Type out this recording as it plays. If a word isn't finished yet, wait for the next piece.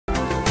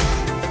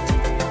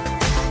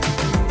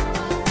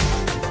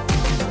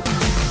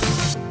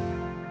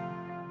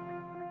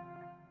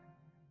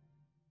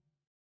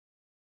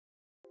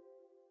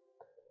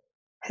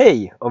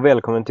Hej och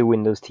välkommen till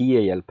Windows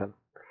 10-hjälpen.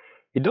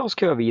 Idag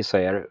ska jag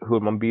visa er hur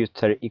man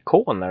byter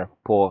ikoner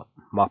på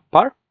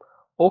mappar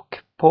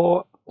och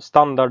på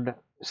standard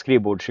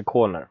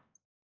skrivbordsikoner.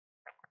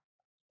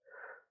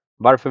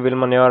 Varför vill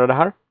man göra det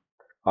här?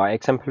 Ja,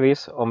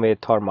 exempelvis om vi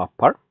tar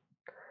mappar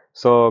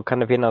så kan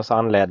det finnas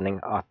anledning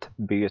att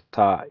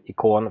byta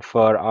ikon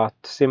för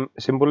att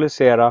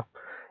symbolisera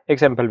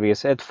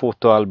exempelvis ett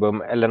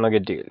fotoalbum eller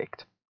något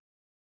dylikt.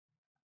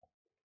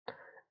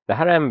 Det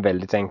här är en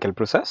väldigt enkel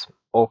process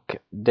och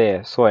det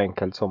är så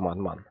enkelt som att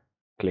man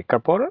klickar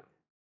på den,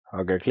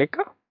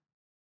 högerklicka,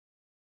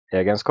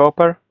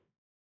 egenskaper,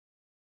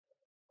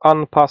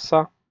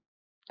 anpassa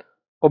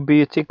och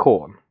byt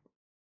ikon.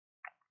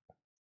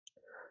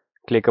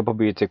 Klicka på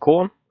byt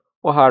ikon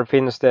och här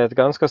finns det ett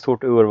ganska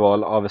stort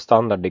urval av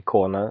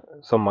standardikoner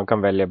som man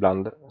kan välja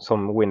bland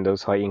som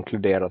Windows har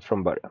inkluderat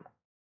från början.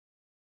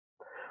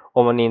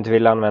 Om man inte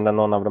vill använda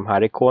någon av de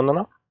här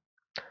ikonerna,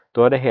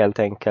 då är det helt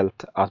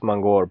enkelt att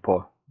man går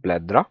på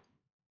bläddra.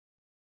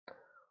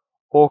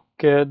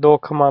 Och då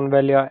kan man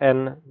välja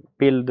en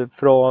bild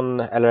från,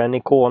 eller en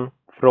ikon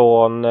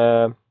från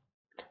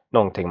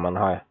någonting man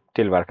har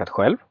tillverkat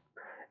själv.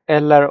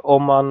 Eller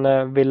om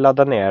man vill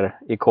ladda ner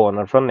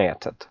ikoner från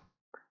nätet.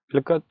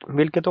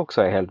 Vilket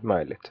också är helt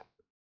möjligt.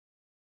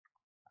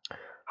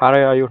 Här har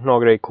jag gjort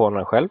några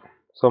ikoner själv.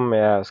 Som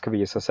jag ska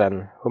visa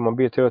sen hur man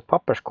byter ut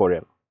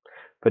papperskorgen.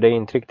 För det är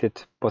inte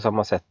riktigt på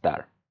samma sätt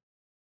där.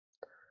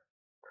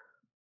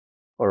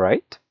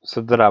 Alright,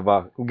 så det där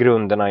var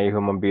grunderna i hur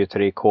man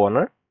byter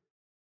ikoner.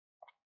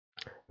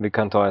 Vi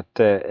kan ta ett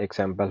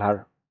exempel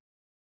här.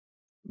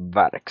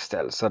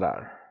 Verkställ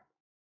sådär.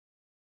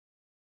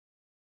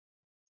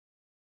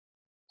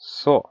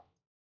 Så.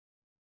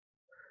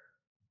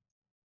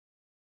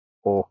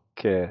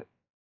 Och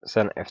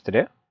sen efter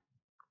det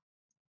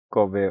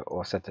går vi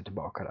och sätter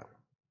tillbaka den.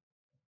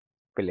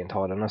 Vill inte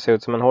ha den att se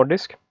ut som en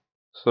hårddisk.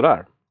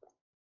 Sådär.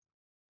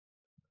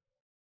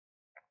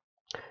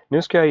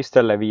 Nu ska jag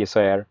istället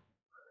visa er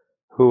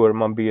hur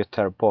man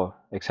byter på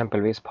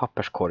exempelvis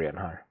papperskorgen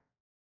här.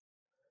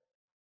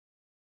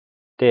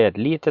 Det är ett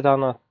litet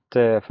annat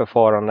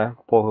förfarande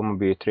på hur man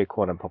byter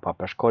ikonen på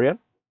papperskorgen.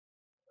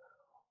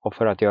 Och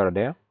för att göra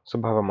det så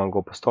behöver man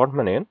gå på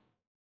startmenyn.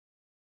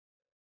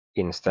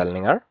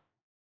 Inställningar.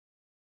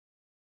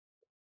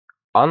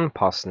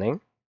 Anpassning.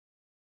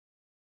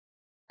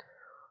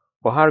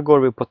 Och här går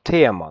vi på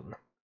teman.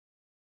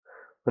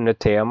 Under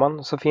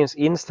teman så finns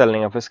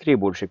inställningar för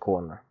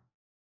skrivbordsikoner.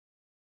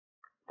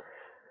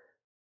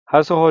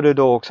 Här så har du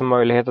då också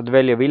möjlighet att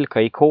välja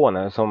vilka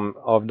ikoner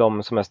av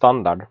de som är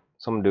standard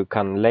som du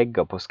kan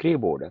lägga på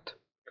skrivbordet.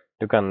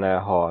 Du kan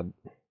ha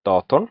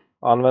datorn,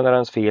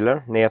 användarens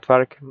filer,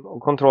 nätverk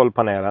och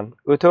kontrollpanelen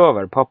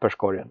utöver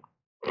papperskorgen.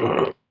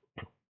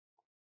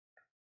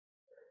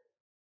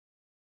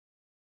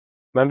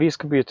 Men vi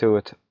ska byta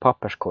ut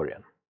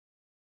papperskorgen.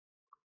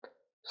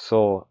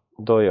 Så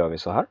då gör vi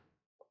så här.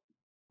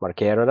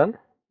 Markera den,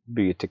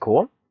 byt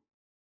ikon.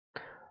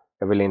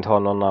 Jag vill inte ha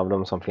någon av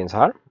dem som finns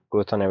här,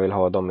 utan jag vill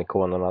ha de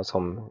ikonerna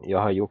som jag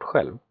har gjort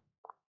själv.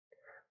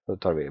 Då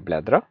tar vi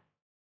bläddra.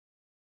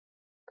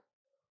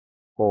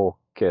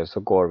 Och så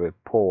går vi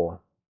på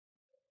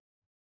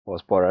och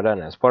sparar den.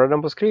 Jag sparar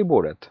den på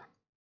skrivbordet.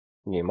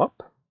 Ny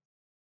mapp.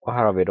 Och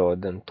här har vi då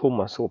den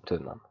tomma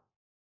soptunnan.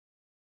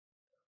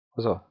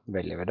 Och så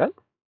väljer vi den.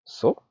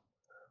 Så.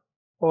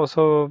 Och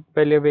så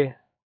väljer vi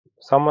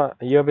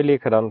gör vi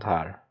likadant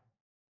här.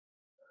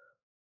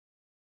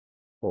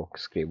 Och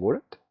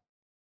skrivbordet.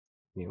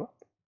 Ny mapp.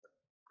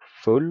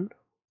 Full.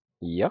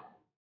 Ja.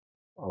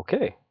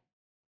 Okej.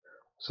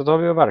 Så tar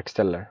vi och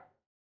verkställer.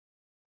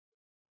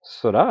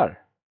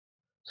 Sådär.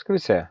 Ska vi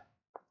se.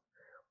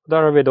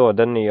 Där har vi då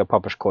den nya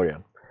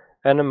papperskorgen.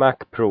 En Mac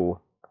Pro.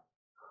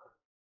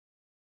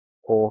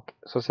 Och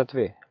så sätter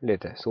vi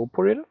lite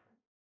sopor i den.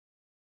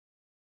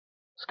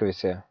 Ska vi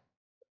se.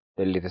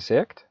 Det är lite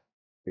segt.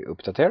 Vi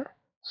uppdaterar.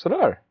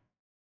 Sådär.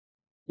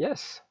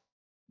 Yes.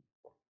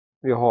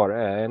 Vi har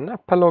en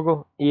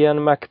Apple-logo i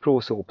en Mac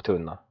Pro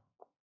soptunna.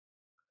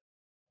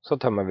 Så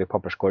tömmer vi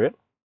papperskorgen.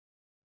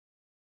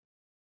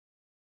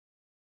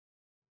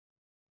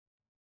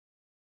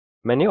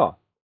 Men ja.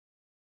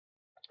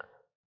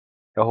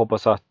 Jag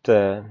hoppas att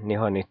ni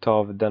har nytta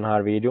av den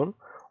här videon.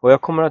 Och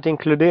jag kommer att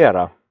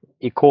inkludera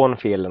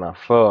ikonfilerna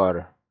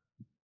för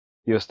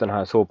just den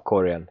här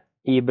sopkorgen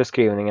i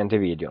beskrivningen till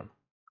videon.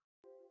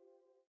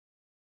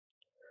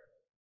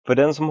 För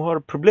den som har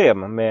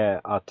problem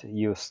med att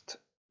just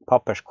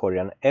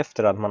papperskorgen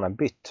efter att man har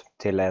bytt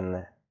till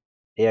en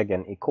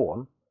egen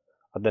ikon,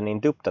 att den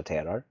inte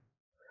uppdaterar,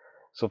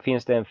 så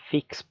finns det en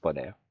fix på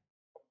det.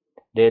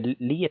 Det är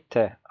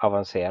lite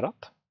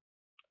avancerat.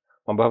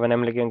 Man behöver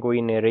nämligen gå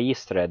in i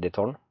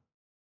registereditorn.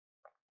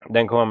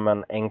 Den kommer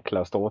man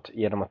enklast åt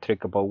genom att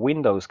trycka på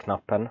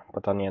Windows-knappen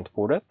på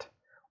tangentbordet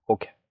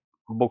och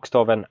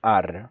bokstaven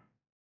R.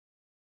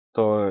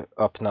 Då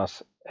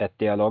öppnas ett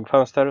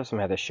dialogfönster som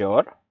heter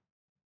kör.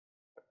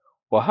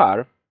 Och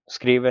här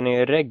skriver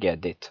ni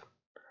regedit.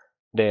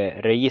 Det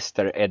är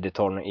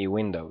registereditorn i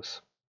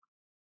Windows.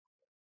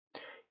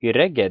 I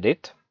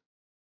regedit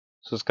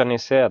så ska ni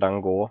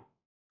sedan gå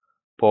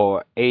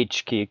på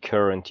HKey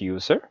current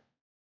user,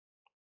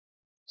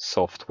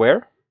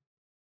 software,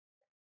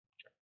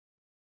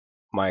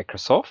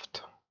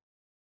 Microsoft,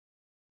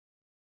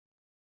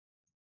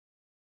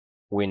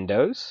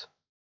 Windows,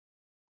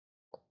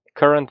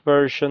 current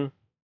version,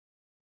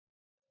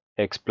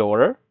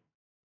 Explorer,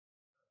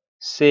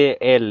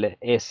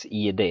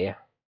 CLSID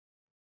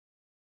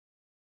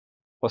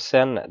och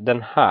sen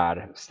den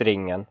här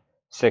stringen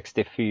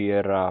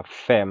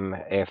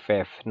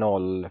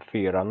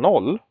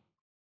 645FF040.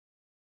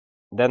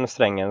 Den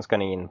strängen ska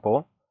ni in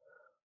på.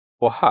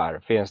 Och här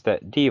finns det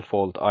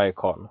default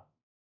icon.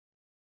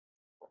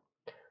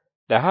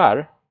 Det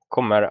här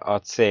kommer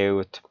att se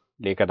ut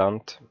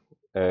likadant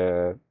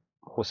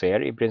hos er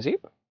i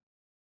princip.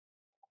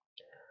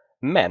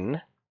 Men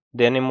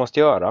det ni måste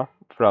göra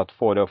för att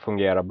få det att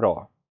fungera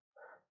bra,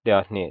 det är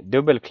att ni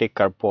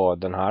dubbelklickar på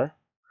den här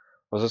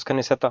och så ska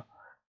ni sätta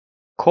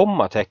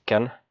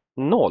kommatecken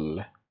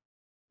 0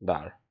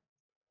 där.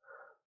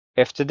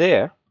 Efter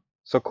det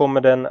så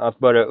kommer den att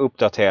börja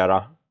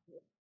uppdatera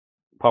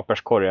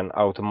papperskorgen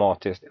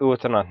automatiskt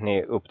utan att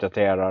ni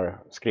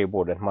uppdaterar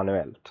skrivbordet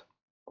manuellt.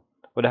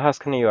 Och det här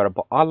ska ni göra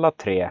på alla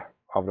 3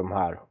 av de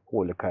här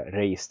olika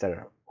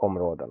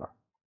registerområdena.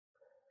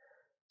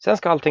 Sen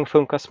ska allting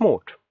funka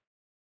smart.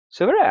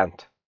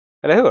 Suveränt,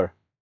 eller hur?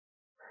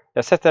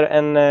 Jag sätter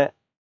en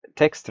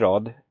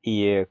textrad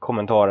i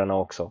kommentarerna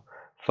också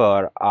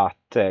för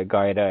att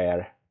guida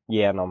er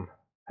genom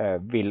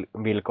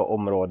vilka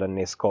områden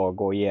ni ska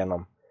gå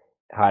igenom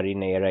här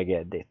inne i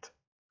regedit.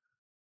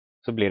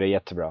 Så blir det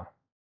jättebra.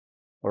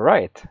 All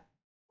right,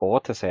 på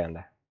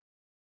återseende.